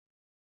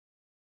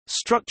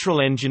Structural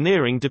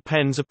engineering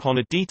depends upon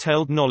a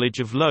detailed knowledge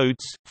of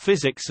loads,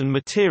 physics and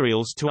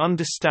materials to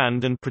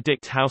understand and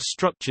predict how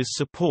structures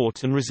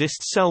support and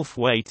resist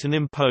self-weight and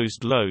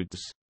imposed loads.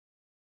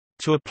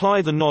 To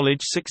apply the knowledge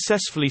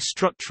successfully,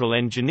 structural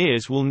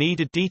engineers will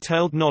need a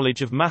detailed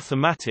knowledge of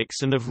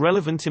mathematics and of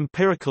relevant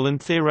empirical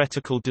and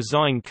theoretical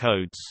design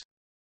codes.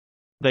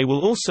 They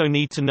will also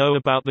need to know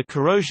about the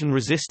corrosion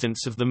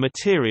resistance of the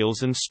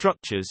materials and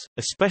structures,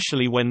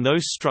 especially when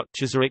those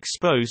structures are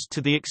exposed to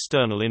the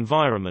external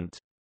environment.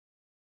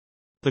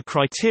 The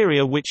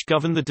criteria which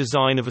govern the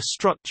design of a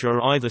structure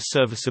are either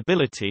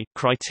serviceability,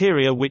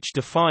 criteria which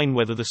define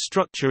whether the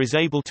structure is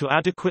able to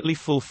adequately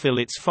fulfill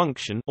its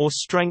function, or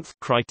strength,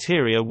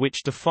 criteria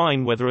which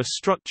define whether a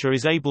structure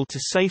is able to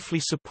safely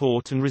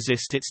support and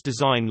resist its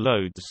design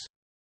loads.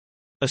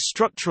 A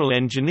structural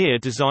engineer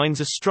designs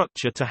a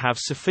structure to have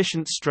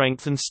sufficient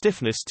strength and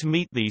stiffness to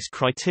meet these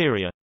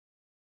criteria.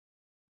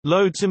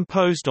 Loads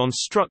imposed on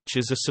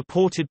structures are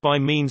supported by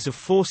means of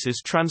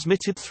forces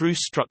transmitted through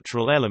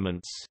structural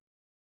elements.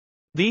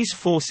 These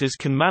forces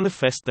can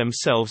manifest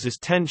themselves as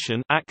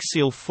tension,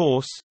 axial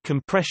force,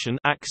 compression,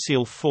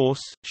 axial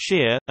force,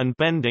 shear, and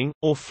bending,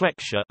 or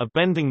flexure. A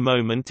bending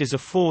moment is a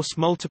force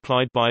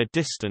multiplied by a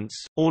distance,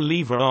 or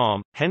lever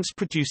arm, hence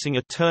producing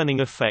a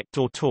turning effect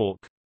or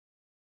torque.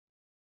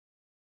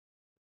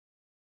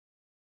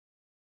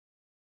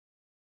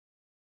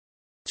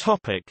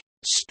 Topic: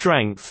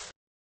 Strength.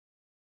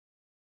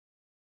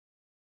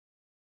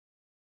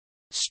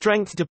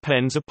 Strength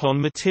depends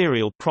upon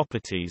material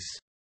properties.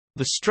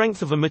 The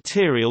strength of a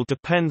material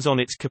depends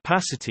on its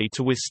capacity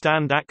to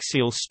withstand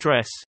axial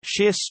stress,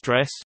 shear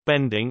stress,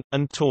 bending,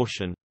 and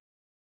torsion.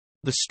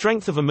 The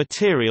strength of a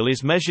material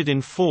is measured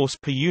in force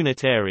per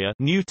unit area,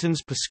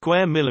 newtons per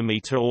square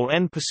millimeter or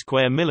N per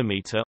square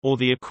millimeter, or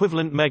the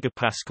equivalent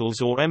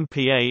megapascals or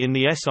MPa in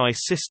the SI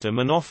system,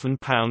 and often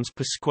pounds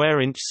per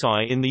square inch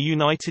 (SI) in the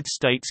United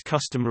States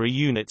customary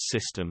unit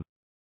system.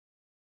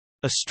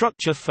 A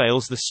structure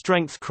fails the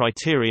strength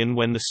criterion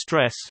when the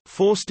stress,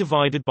 force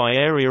divided by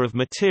area of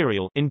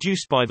material,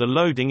 induced by the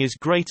loading is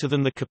greater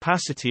than the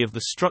capacity of the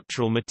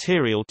structural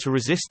material to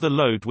resist the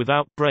load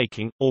without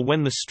breaking, or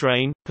when the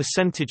strain,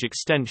 percentage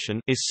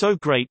extension, is so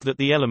great that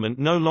the element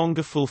no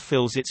longer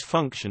fulfills its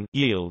function,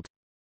 yield.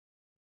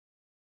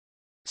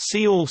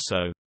 See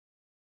also: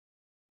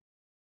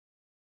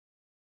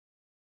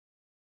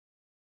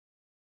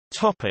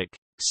 Topic: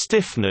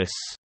 Stiffness.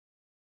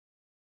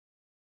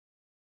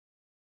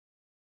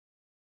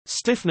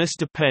 Stiffness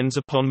depends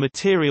upon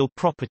material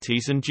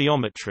properties and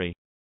geometry.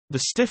 The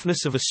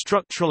stiffness of a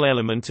structural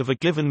element of a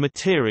given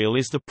material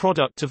is the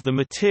product of the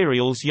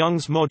material's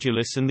Young's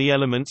modulus and the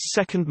element's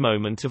second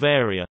moment of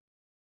area.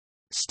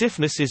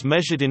 Stiffness is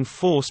measured in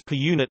force per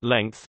unit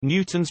length,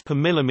 newtons per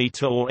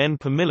millimeter or N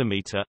per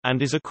millimeter,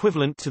 and is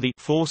equivalent to the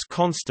force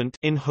constant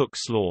in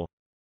Hooke's law.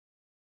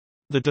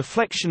 The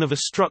deflection of a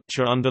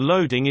structure under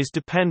loading is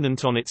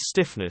dependent on its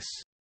stiffness.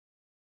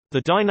 The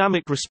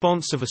dynamic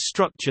response of a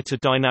structure to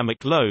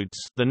dynamic loads,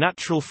 the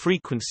natural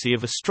frequency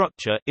of a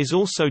structure, is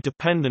also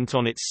dependent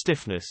on its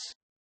stiffness.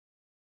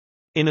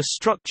 In a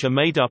structure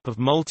made up of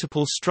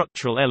multiple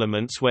structural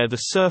elements where the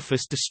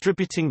surface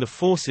distributing the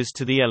forces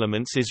to the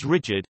elements is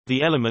rigid,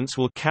 the elements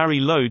will carry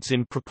loads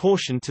in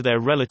proportion to their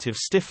relative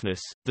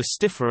stiffness. The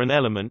stiffer an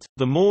element,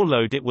 the more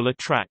load it will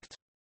attract.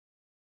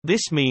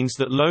 This means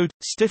that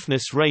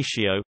load-stiffness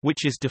ratio,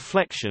 which is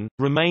deflection,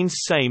 remains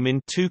same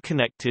in two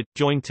connected,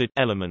 jointed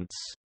elements.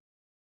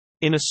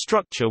 In a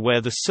structure where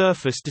the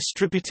surface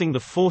distributing the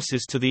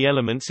forces to the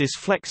elements is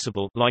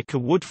flexible, like a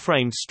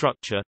wood-framed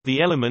structure,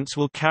 the elements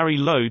will carry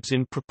loads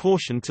in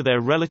proportion to their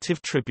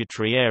relative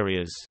tributary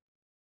areas.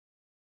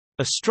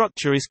 A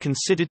structure is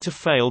considered to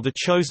fail the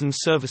chosen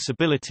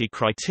serviceability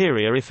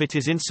criteria if it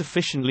is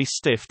insufficiently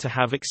stiff to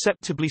have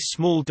acceptably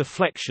small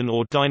deflection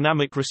or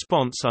dynamic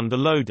response under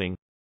loading.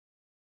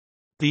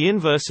 The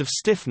inverse of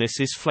stiffness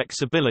is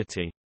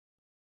flexibility.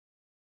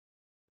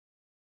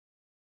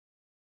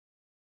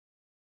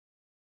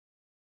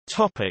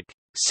 Topic: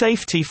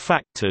 Safety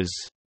factors.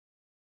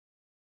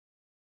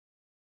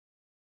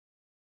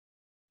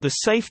 The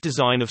safe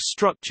design of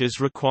structures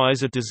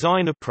requires a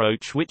design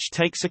approach which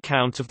takes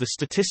account of the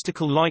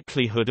statistical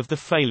likelihood of the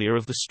failure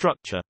of the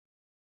structure.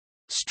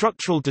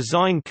 Structural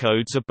design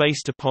codes are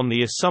based upon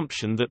the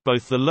assumption that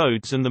both the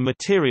loads and the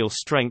material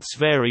strengths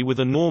vary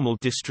with a normal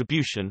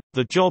distribution.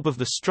 The job of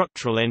the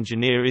structural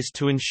engineer is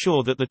to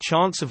ensure that the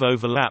chance of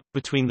overlap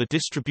between the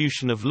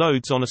distribution of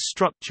loads on a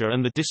structure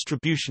and the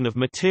distribution of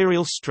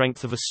material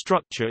strength of a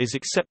structure is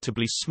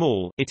acceptably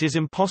small. It is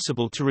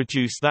impossible to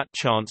reduce that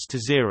chance to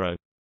zero.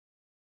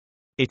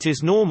 It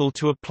is normal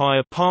to apply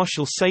a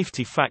partial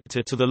safety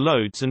factor to the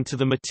loads and to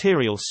the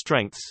material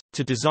strengths,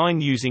 to design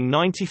using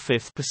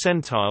 95th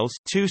percentiles,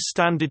 2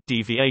 standard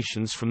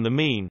deviations from the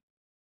mean.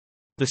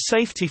 The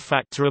safety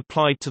factor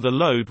applied to the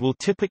load will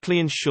typically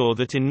ensure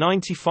that in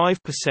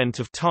 95%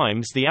 of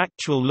times the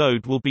actual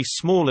load will be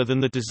smaller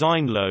than the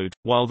design load,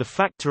 while the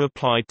factor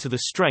applied to the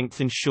strength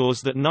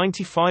ensures that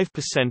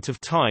 95% of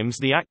times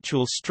the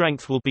actual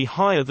strength will be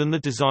higher than the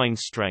design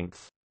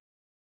strength.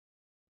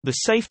 The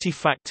safety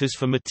factors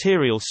for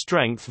material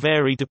strength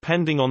vary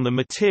depending on the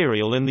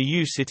material and the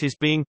use it is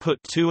being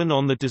put to and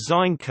on the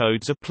design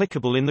codes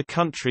applicable in the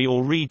country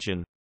or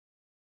region.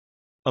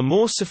 A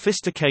more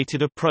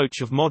sophisticated approach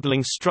of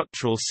modeling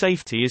structural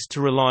safety is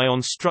to rely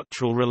on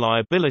structural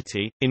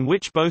reliability, in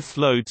which both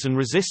loads and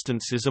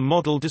resistances are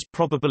modeled as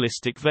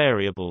probabilistic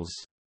variables.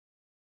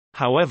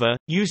 However,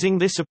 using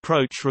this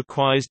approach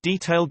requires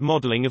detailed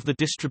modeling of the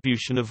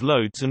distribution of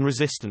loads and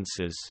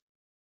resistances.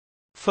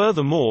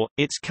 Furthermore,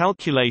 its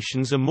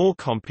calculations are more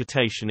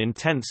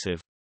computation-intensive.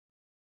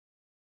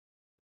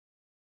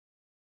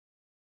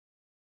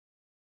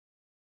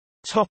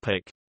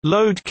 Topic: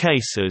 Load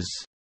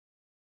cases.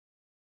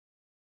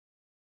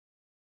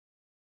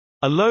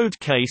 A load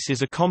case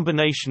is a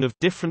combination of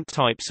different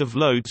types of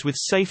loads with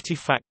safety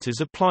factors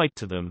applied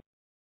to them.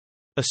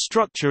 A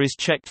structure is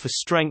checked for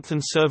strength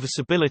and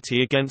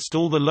serviceability against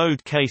all the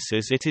load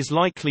cases it is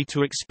likely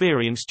to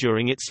experience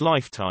during its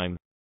lifetime.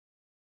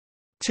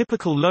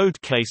 Typical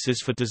load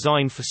cases for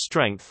design for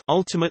strength,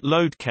 ultimate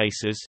load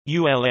cases,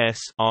 ULS,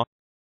 are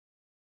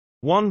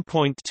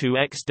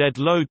 1.2x dead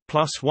load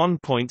plus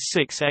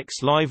 1.6x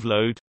live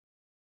load,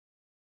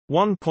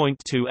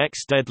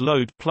 1.2x dead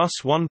load plus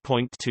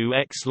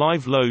 1.2x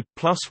live load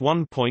plus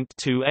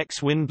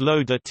 1.2x wind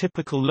load. A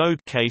typical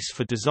load case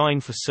for design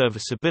for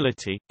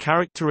serviceability,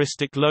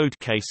 characteristic load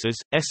cases,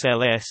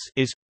 SLS,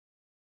 is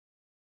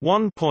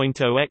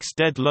 1.0x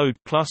dead load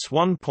plus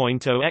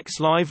 1.0x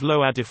live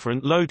load.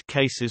 Different load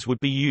cases would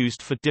be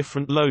used for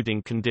different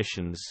loading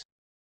conditions.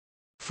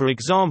 For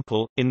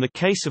example, in the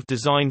case of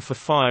design for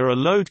fire, a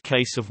load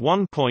case of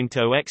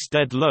 1.0x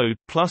dead load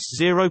plus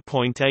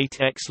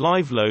 0.8x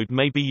live load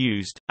may be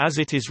used, as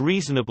it is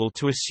reasonable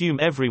to assume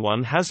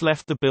everyone has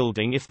left the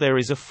building if there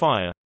is a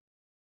fire.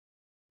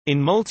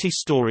 In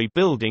multi-story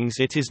buildings,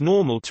 it is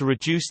normal to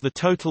reduce the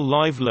total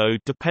live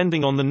load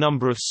depending on the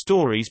number of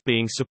stories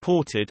being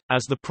supported,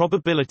 as the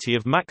probability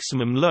of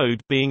maximum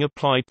load being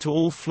applied to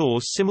all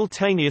floors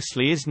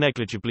simultaneously is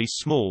negligibly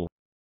small.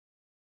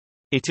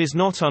 It is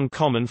not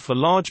uncommon for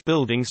large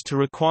buildings to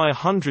require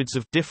hundreds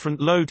of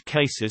different load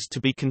cases to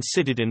be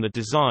considered in the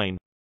design.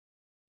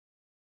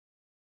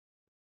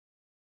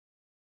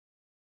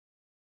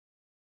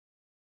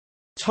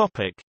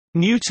 Topic: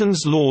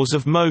 Newton's laws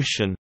of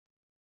motion.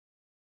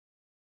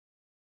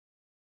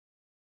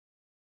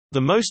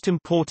 The most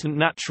important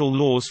natural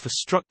laws for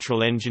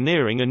structural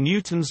engineering are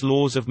Newton's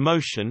laws of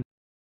motion.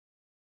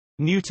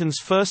 Newton's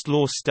first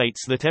law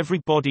states that every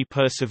body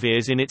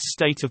perseveres in its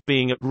state of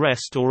being at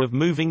rest or of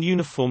moving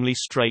uniformly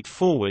straight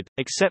forward,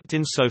 except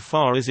in so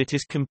far as it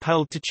is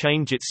compelled to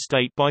change its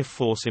state by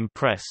force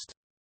impressed.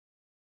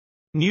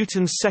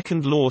 Newton's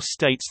second law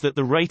states that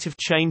the rate of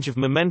change of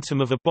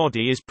momentum of a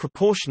body is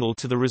proportional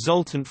to the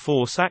resultant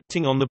force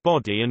acting on the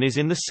body and is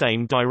in the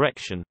same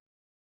direction.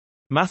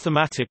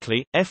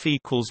 Mathematically, F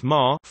equals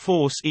ma,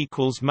 force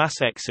equals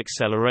mass x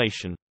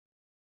acceleration.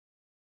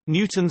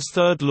 Newton's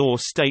third law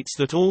states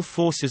that all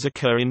forces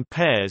occur in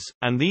pairs,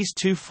 and these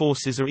two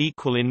forces are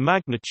equal in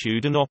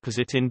magnitude and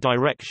opposite in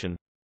direction.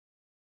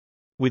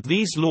 With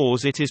these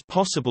laws, it is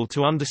possible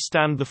to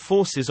understand the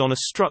forces on a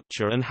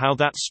structure and how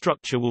that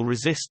structure will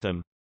resist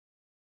them.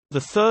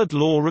 The third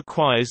law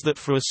requires that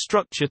for a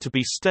structure to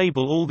be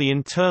stable, all the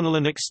internal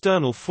and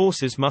external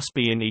forces must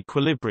be in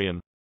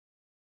equilibrium.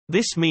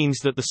 This means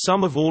that the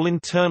sum of all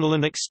internal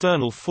and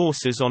external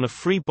forces on a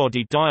free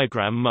body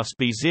diagram must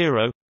be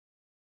 0.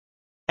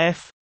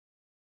 F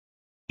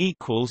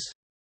equals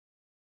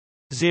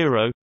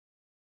 0.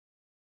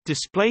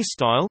 Display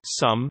style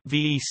sum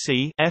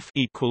VEC F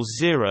equals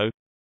 0.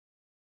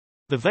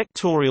 The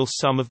vectorial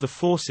sum of the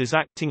forces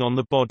acting on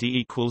the body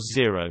equals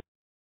 0.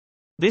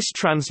 This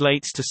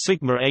translates to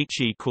sigma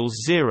h equals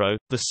 0.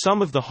 The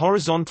sum of the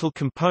horizontal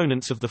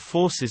components of the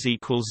forces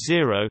equals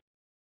 0.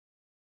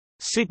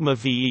 Sigma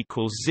v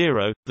equals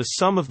 0. The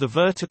sum of the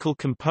vertical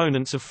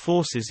components of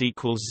forces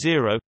equals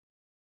 0.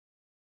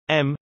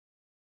 M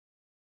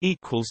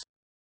equals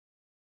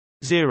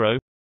 0.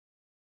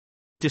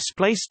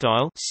 Display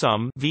style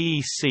sum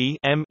VEC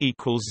M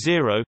equals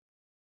 0.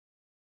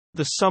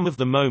 The sum of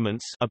the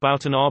moments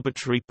about an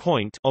arbitrary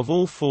point of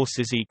all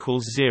forces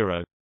equals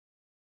 0.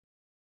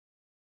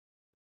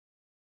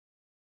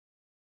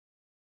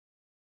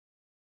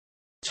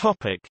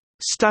 Topic: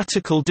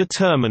 Statical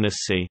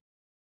determinacy.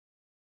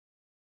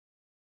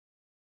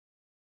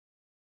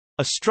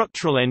 A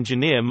structural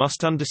engineer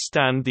must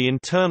understand the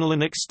internal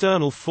and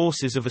external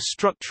forces of a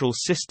structural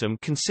system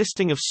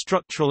consisting of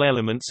structural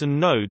elements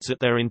and nodes at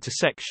their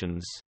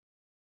intersections.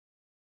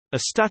 A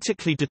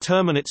statically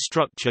determinate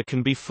structure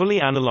can be fully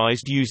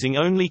analyzed using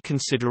only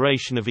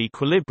consideration of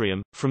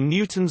equilibrium, from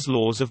Newton's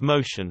laws of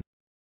motion.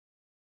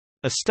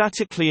 A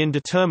statically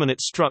indeterminate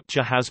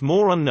structure has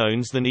more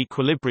unknowns than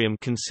equilibrium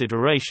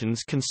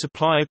considerations can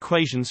supply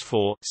equations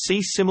for.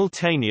 See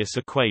simultaneous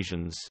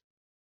equations.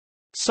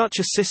 Such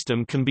a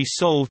system can be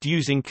solved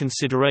using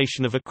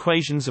consideration of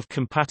equations of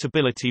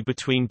compatibility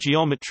between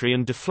geometry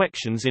and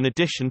deflections in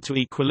addition to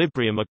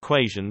equilibrium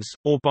equations,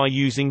 or by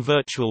using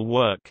virtual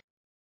work.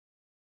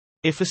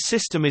 If a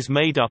system is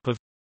made up of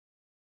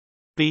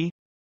B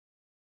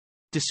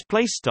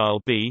display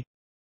style b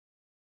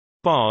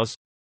bars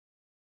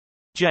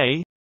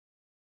j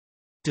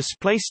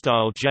display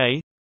style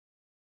j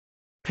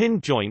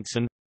pin joints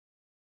and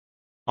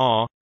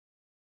r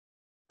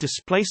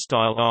display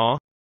style r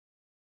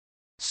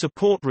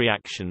support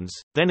reactions,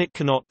 then it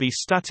cannot be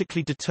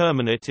statically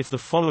determinate if the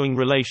following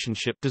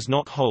relationship does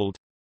not hold: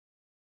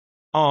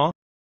 r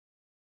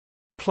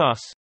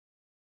plus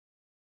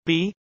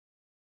b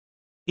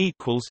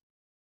equals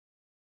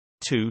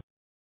 2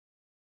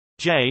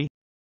 j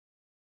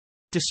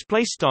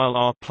display style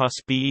r plus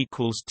b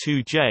equals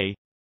 2 j.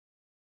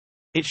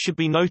 It should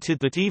be noted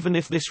that even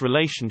if this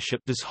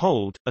relationship does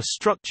hold, a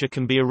structure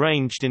can be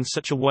arranged in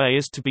such a way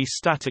as to be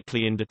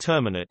statically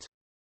indeterminate.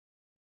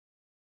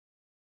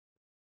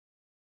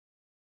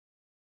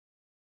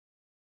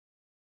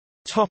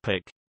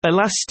 Topic: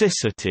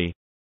 Elasticity.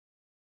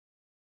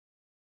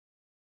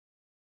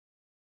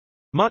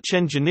 Much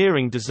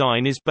engineering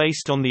design is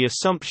based on the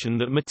assumption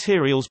that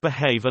materials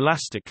behave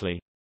elastically.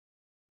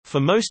 For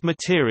most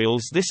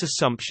materials this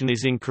assumption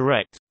is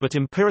incorrect, but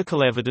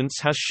empirical evidence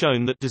has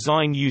shown that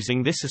design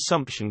using this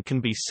assumption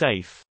can be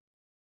safe.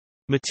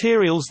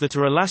 Materials that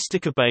are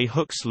elastic obey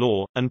Hooke's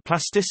law, and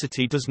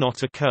plasticity does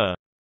not occur.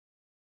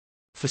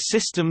 For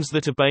systems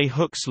that obey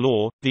Hooke's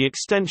law, the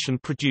extension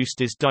produced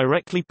is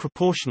directly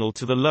proportional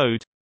to the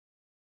load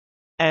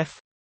F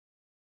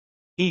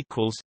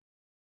equals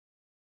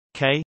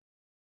K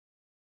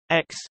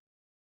X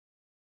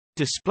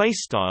display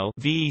style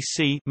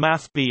VEC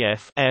math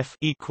BF F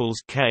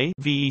equals K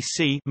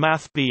VEC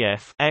math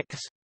BF X,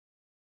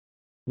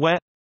 where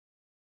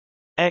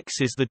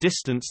X is the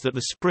distance that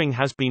the spring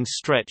has been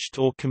stretched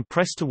or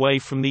compressed away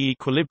from the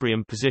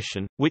equilibrium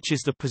position, which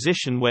is the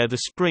position where the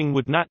spring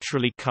would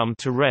naturally come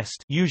to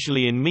rest,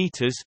 usually in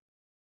meters.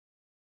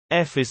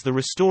 F is the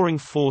restoring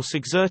force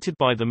exerted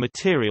by the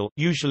material,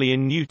 usually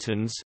in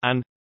newtons,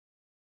 and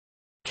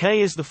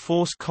K is the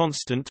force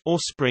constant or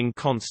spring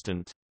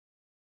constant.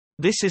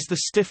 This is the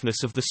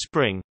stiffness of the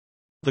spring.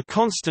 The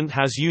constant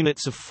has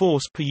units of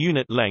force per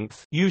unit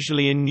length,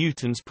 usually in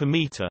newtons per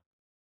meter.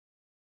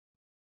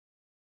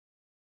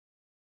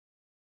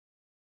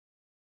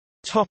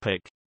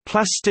 Topic: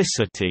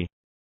 Plasticity.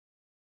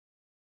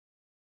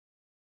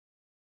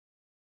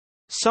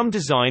 Some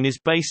design is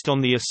based on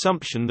the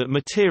assumption that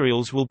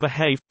materials will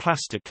behave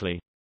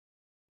plastically.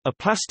 A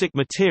plastic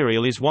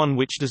material is one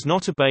which does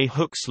not obey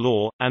Hooke's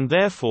law, and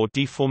therefore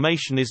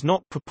deformation is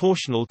not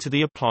proportional to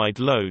the applied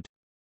load.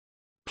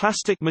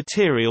 Plastic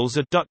materials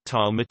are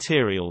ductile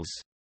materials.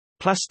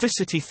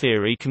 Plasticity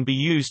theory can be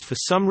used for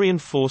some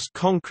reinforced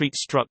concrete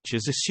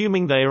structures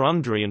assuming they are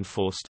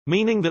underreinforced,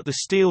 meaning that the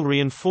steel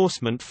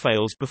reinforcement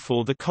fails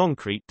before the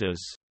concrete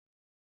does.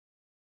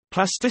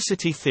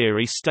 Plasticity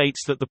theory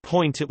states that the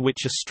point at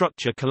which a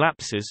structure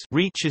collapses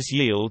reaches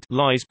yield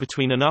lies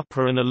between an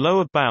upper and a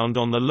lower bound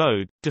on the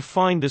load,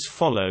 defined as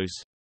follows.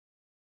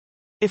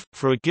 If,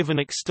 for a given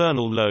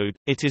external load,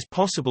 it is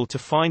possible to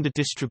find a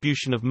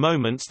distribution of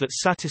moments that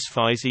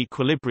satisfies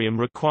equilibrium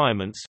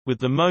requirements, with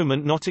the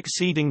moment not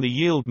exceeding the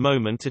yield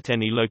moment at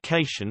any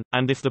location,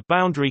 and if the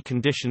boundary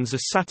conditions are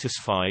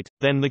satisfied,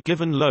 then the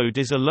given load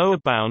is a lower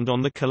bound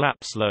on the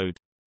collapse load.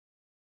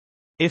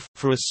 If,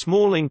 for a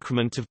small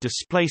increment of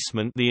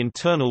displacement, the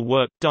internal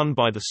work done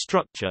by the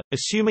structure,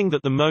 assuming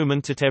that the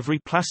moment at every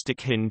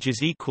plastic hinge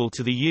is equal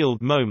to the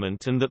yield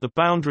moment and that the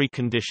boundary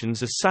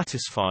conditions are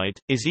satisfied,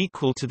 is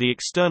equal to the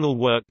external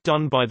work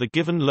done by the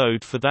given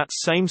load for that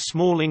same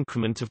small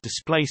increment of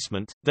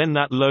displacement, then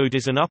that load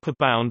is an upper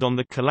bound on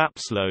the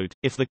collapse load.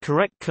 If the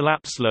correct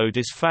collapse load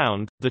is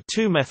found, the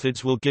two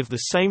methods will give the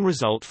same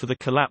result for the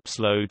collapse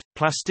load.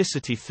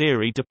 Plasticity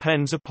theory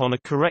depends upon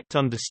a correct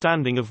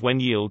understanding of when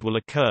yield will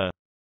occur.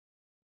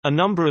 A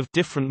number of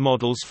different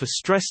models for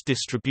stress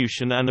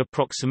distribution and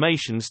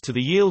approximations to the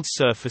yield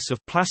surface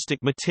of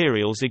plastic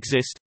materials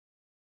exist.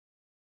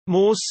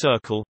 Moore's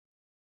circle,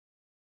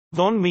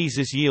 von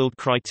Mises yield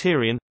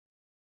criterion,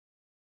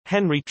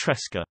 Henry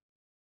Tresca.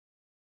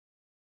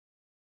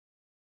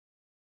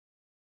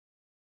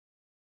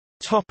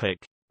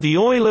 Topic: The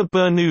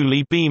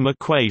Euler-Bernoulli beam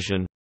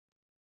equation.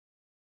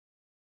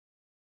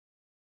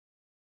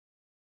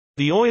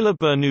 The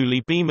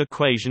Euler-Bernoulli beam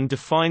equation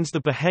defines the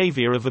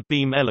behavior of a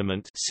beam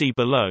element, see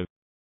below.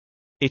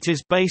 It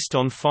is based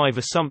on 5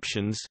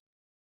 assumptions.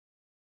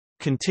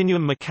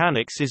 Continuum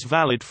mechanics is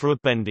valid for a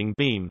bending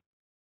beam.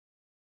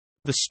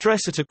 The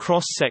stress at a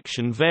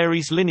cross-section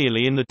varies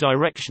linearly in the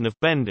direction of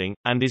bending,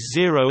 and is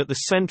 0 at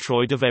the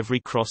centroid of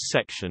every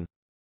cross-section.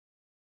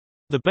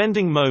 The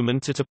bending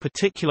moment at a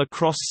particular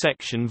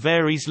cross-section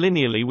varies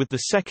linearly with the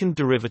second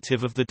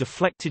derivative of the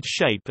deflected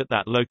shape at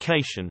that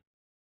location.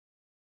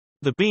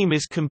 The beam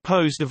is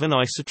composed of an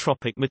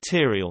isotropic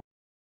material.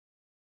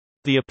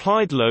 The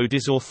applied load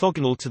is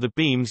orthogonal to the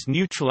beam's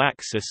neutral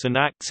axis and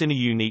acts in a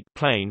unique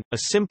plane. A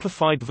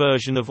simplified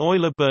version of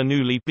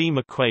Euler-Bernoulli beam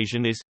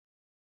equation is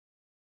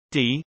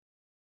d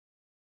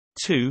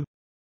 2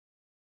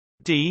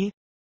 d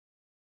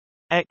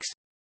x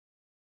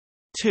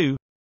 2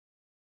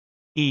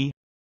 e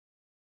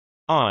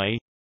I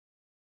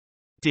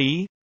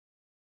d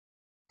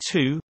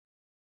 2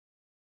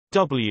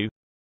 W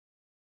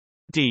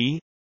d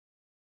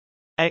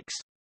x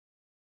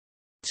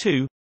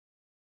 2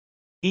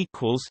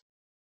 equals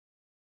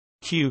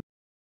q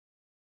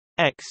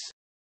x.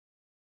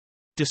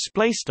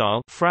 Display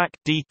style frac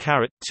d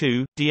caret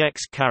 2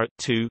 dx caret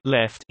 2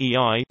 left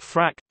ei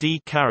frac d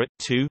caret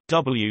 2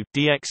 w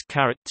dx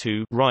caret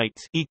 2 right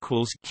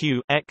equals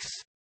q x.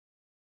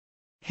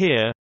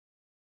 Here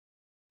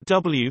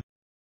w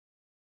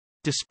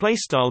display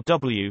style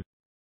w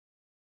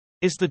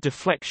is the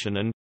deflection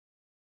and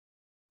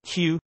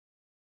q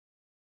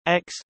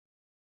x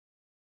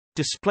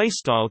display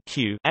style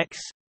q x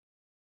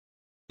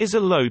is a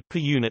load per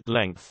unit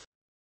length.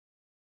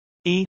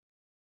 E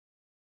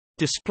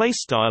display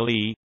style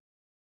E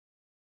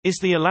is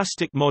the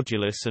elastic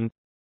modulus and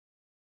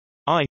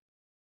I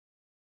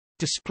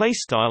display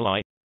style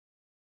I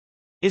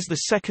is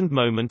the second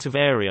moment of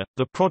area,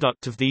 the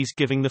product of these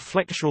giving the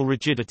flexural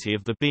rigidity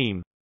of the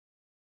beam.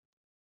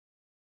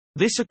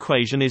 This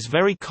equation is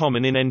very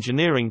common in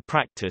engineering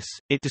practice.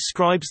 It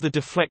describes the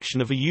deflection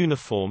of a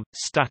uniform,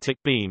 static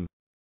beam.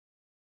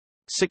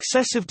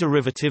 Successive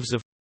derivatives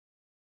of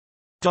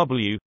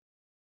W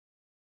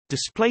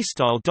display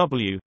style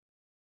W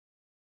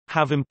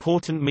have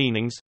important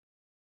meanings.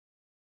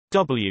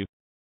 W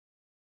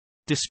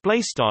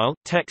display style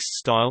text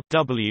style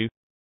W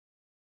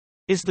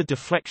is the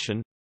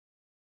deflection.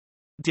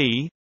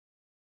 D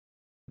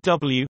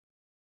W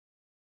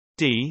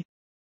D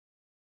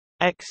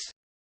x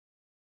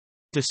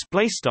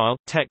display style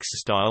text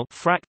style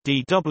frac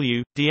d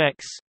w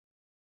dx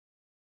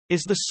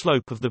is the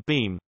slope of the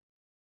beam.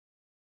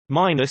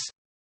 Minus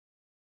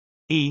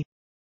E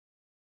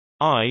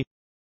I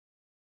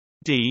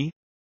d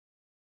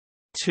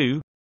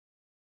 2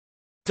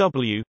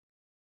 w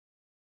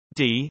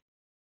d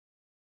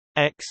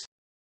x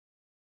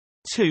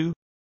 2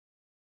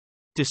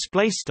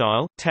 display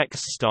style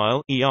text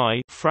style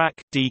ei frac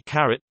d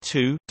caret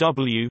 2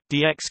 w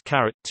dx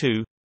caret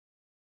 2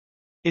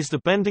 is the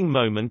bending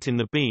moment in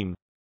the beam.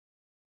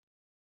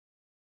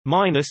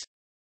 Minus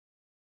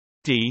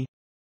d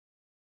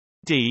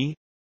d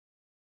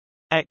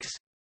x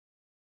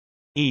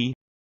e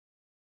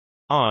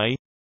I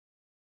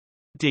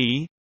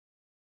d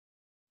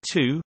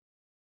 2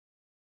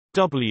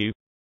 w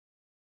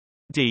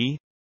d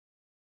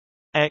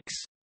x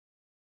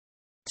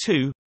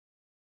 2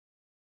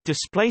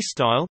 display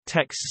style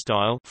text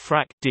style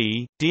frac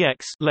d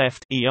dx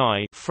left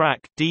ei frac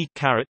d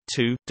caret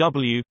 2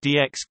 w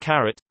dx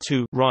caret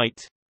 2 right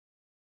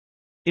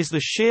is the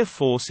shear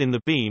force in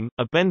the beam.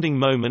 A bending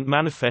moment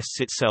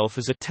manifests itself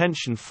as a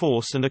tension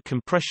force and a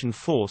compression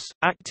force,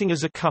 acting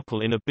as a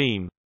couple in a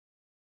beam.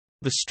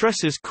 The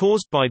stresses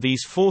caused by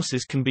these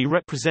forces can be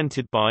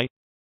represented by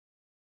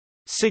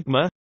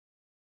sigma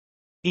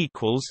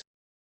equals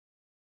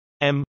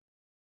m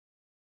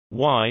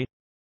y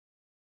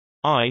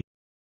I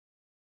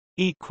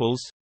equals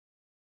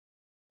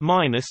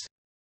minus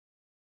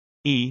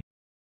E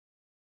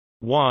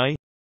y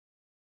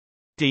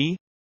d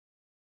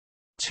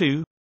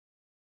 2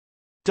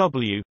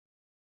 w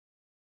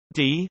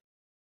d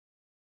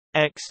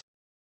x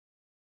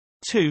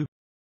 2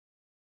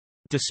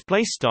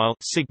 display style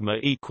sigma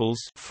equals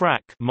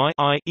frac my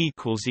I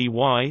equals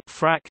ey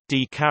frac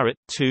d caret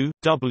 2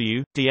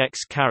 w dx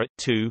caret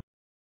 2,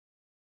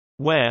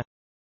 where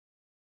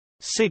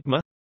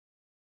sigma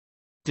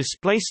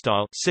display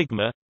style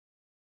sigma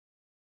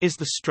is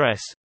the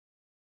stress,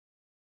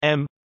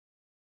 m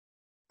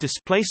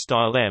display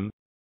style m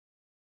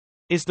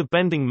is the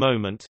bending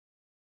moment,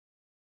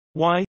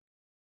 y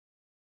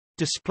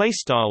display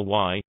style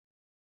y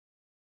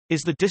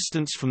is the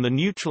distance from the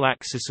neutral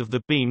axis of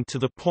the beam to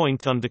the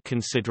point under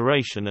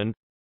consideration, and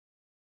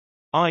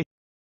I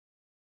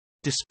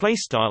display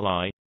style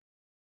I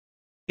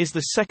is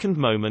the second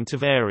moment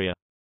of area.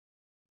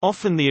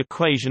 Often the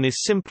equation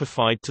is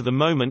simplified to the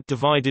moment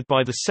divided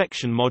by the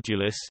section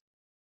modulus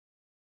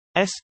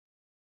S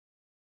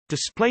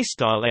display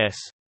style S,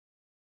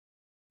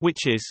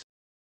 which is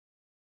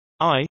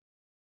I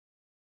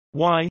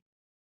y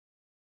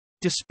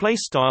display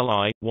style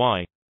I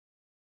y.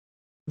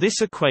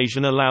 This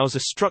equation allows a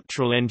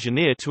structural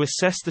engineer to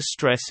assess the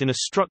stress in a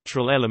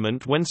structural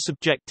element when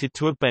subjected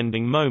to a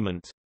bending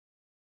moment.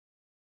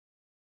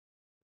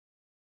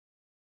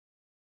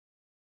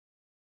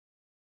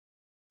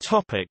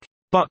 Topic: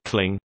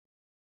 Buckling.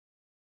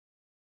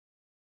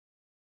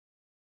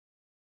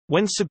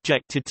 When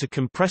subjected to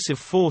compressive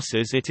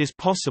forces, it is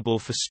possible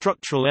for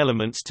structural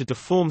elements to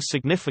deform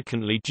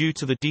significantly due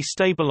to the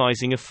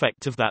destabilizing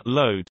effect of that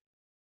load.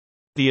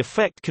 The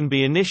effect can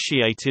be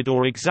initiated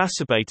or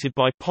exacerbated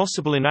by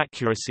possible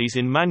inaccuracies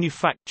in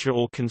manufacture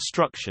or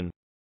construction.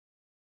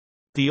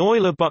 The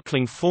Euler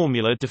buckling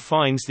formula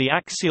defines the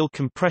axial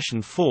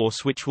compression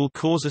force which will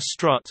cause a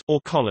strut or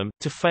column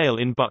to fail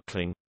in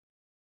buckling.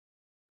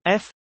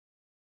 F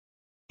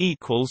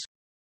equals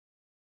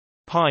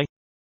pi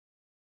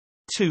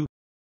 2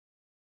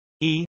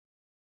 E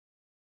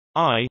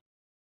I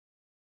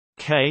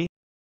K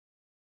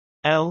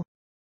L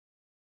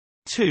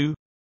 2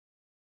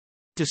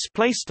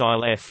 Display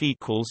style f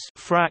equals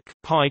frac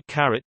pi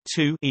caret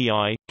 2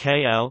 ei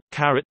kl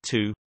caret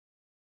 2,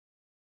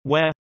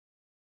 where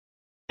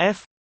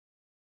f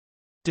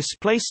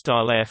display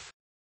style f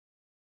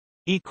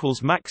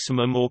equals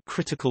maximum or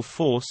critical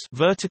force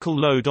vertical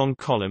load on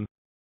column,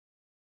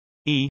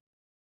 e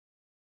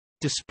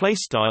display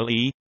style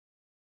e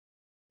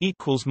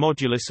equals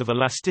modulus of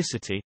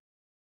elasticity,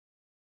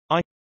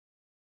 I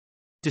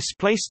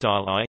display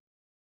style I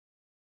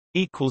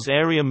equals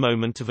area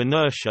moment of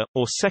inertia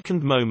or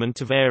second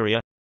moment of area,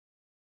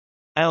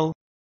 L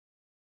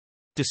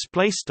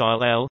display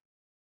style L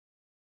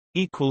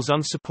equals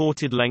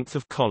unsupported length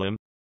of column,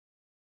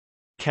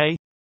 K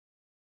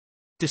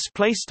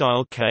display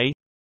style K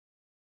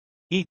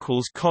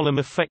equals column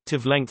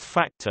effective length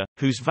factor,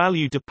 whose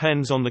value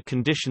depends on the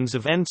conditions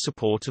of end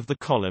support of the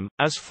column,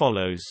 as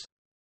follows.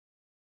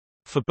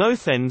 For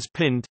both ends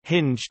pinned,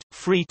 hinged,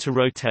 free to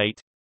rotate,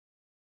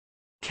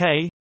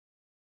 K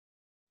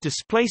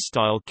display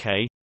style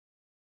K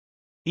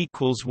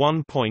equals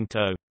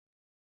 1.0.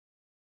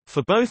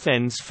 For both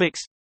ends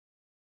fixed,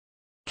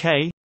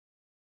 K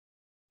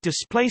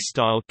display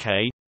style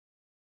K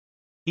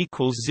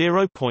equals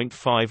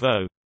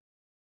 0.50.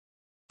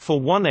 For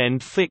one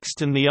end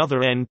fixed and the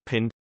other end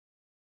pinned,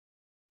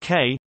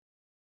 K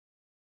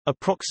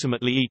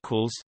approximately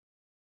equals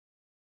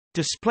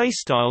display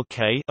style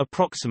K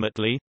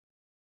approximately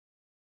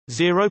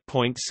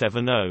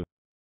 0.70.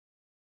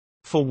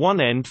 For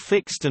one end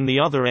fixed and the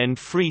other end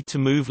free to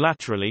move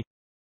laterally,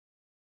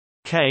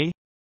 K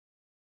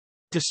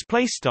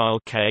display style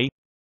K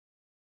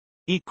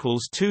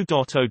equals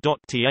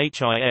 2.0.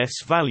 This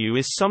value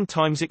is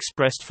sometimes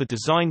expressed for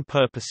design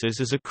purposes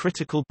as a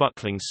critical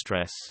buckling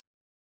stress.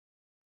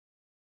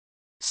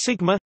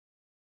 Sigma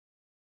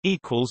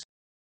equals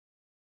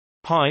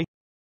pi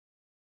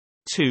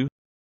 2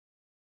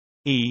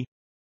 e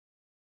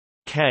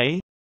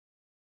k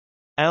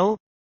l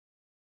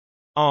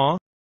r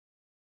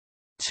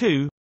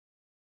 2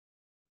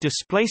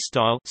 display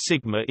style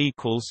sigma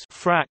equals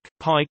frac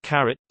pi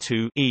caret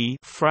 2 e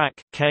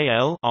frac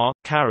kl r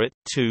caret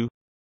 2,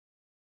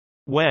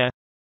 where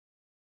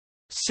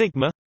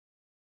sigma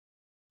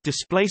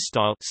display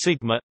style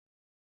sigma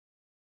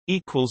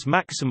equals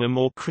maximum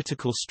or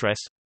critical stress,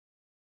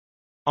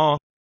 r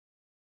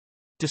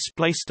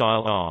display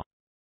style r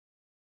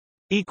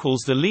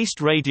equals the least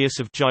radius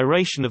of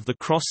gyration of the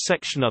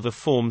cross-section. Other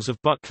forms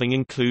of buckling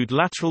include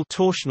lateral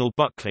torsional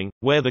buckling,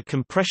 where the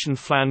compression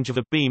flange of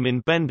a beam in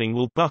bending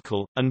will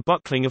buckle, and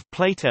buckling of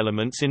plate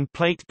elements in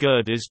plate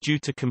girders due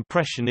to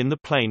compression in the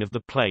plane of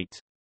the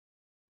plate.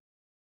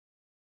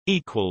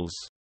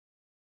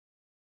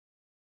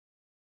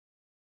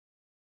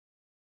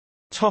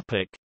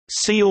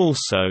 See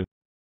also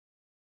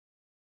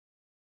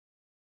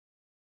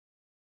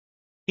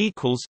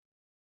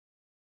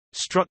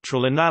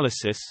Structural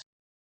analysis,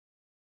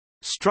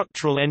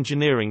 Structural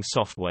engineering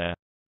software.